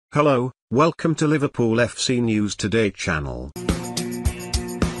Hello, welcome to Liverpoolfc News Today channel.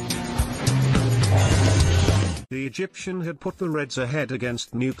 The Egyptian had put the Reds ahead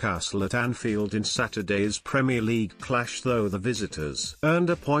against Newcastle at Anfield in Saturday's Premier League clash, though the visitors earned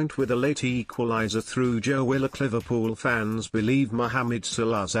a point with a late equaliser through Joe Willock. Liverpool fans believe Mohamed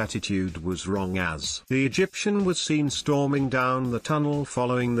Salah's attitude was wrong, as the Egyptian was seen storming down the tunnel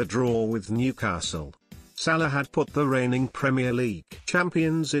following the draw with Newcastle. Salah had put the reigning Premier League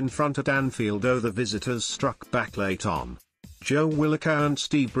champions in front at Anfield, though the visitors struck back late on. Joe Willock earned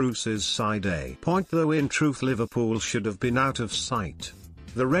Steve Bruce's side a point, though in truth Liverpool should have been out of sight.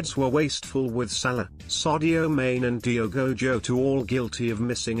 The Reds were wasteful, with Salah, Sadio Mane and Diogo Jota all guilty of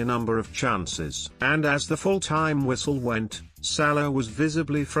missing a number of chances. And as the full-time whistle went, Salah was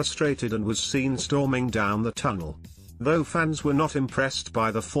visibly frustrated and was seen storming down the tunnel. Though fans were not impressed by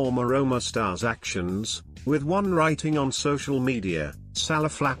the former Roma star's actions, with one writing on social media, "Salah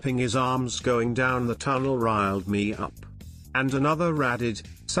flapping his arms going down the tunnel riled me up." And another added,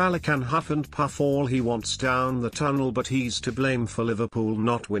 "Salah can huff and puff all he wants down the tunnel, but he's to blame for Liverpool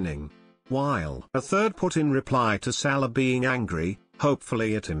not winning." While a third put in reply to Salah being angry,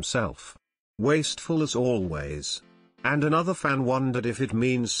 hopefully at himself, "Wasteful as always." And another fan wondered if it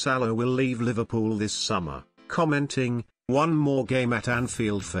means Salah will leave Liverpool this summer, commenting, "One more game at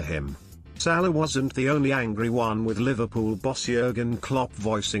Anfield for him." Salah wasn't the only angry one, with Liverpool boss Jurgen Klopp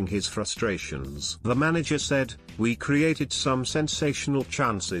voicing his frustrations. The manager said, "We created some sensational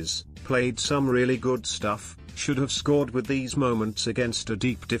chances, played some really good stuff, should have scored with these moments against a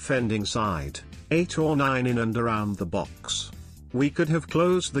deep defending side, 8 or 9 in and around the box. We could have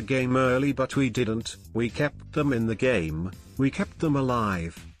closed the game early, but we didn't. We kept them in the game, we kept them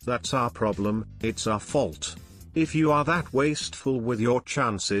alive. That's our problem, it's our fault. If you are that wasteful with your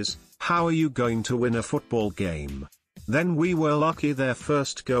chances, how are you going to win a football game? Then we were lucky their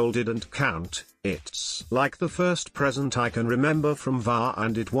first goal didn't count. It's like the first present I can remember from VAR,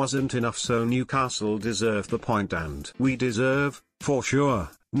 and it wasn't enough, so Newcastle deserve the point, and we deserve, for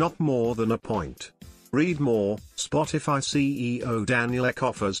sure, not more than a point." Read more. Spotify CEO Daniel Ek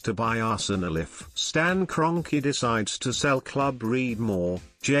offers to buy Arsenal if Stan Kroenke decides to sell club. Read more.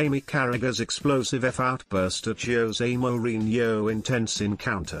 Jamie Carragher's explosive outburst at Jose Mourinho intense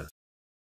encounter.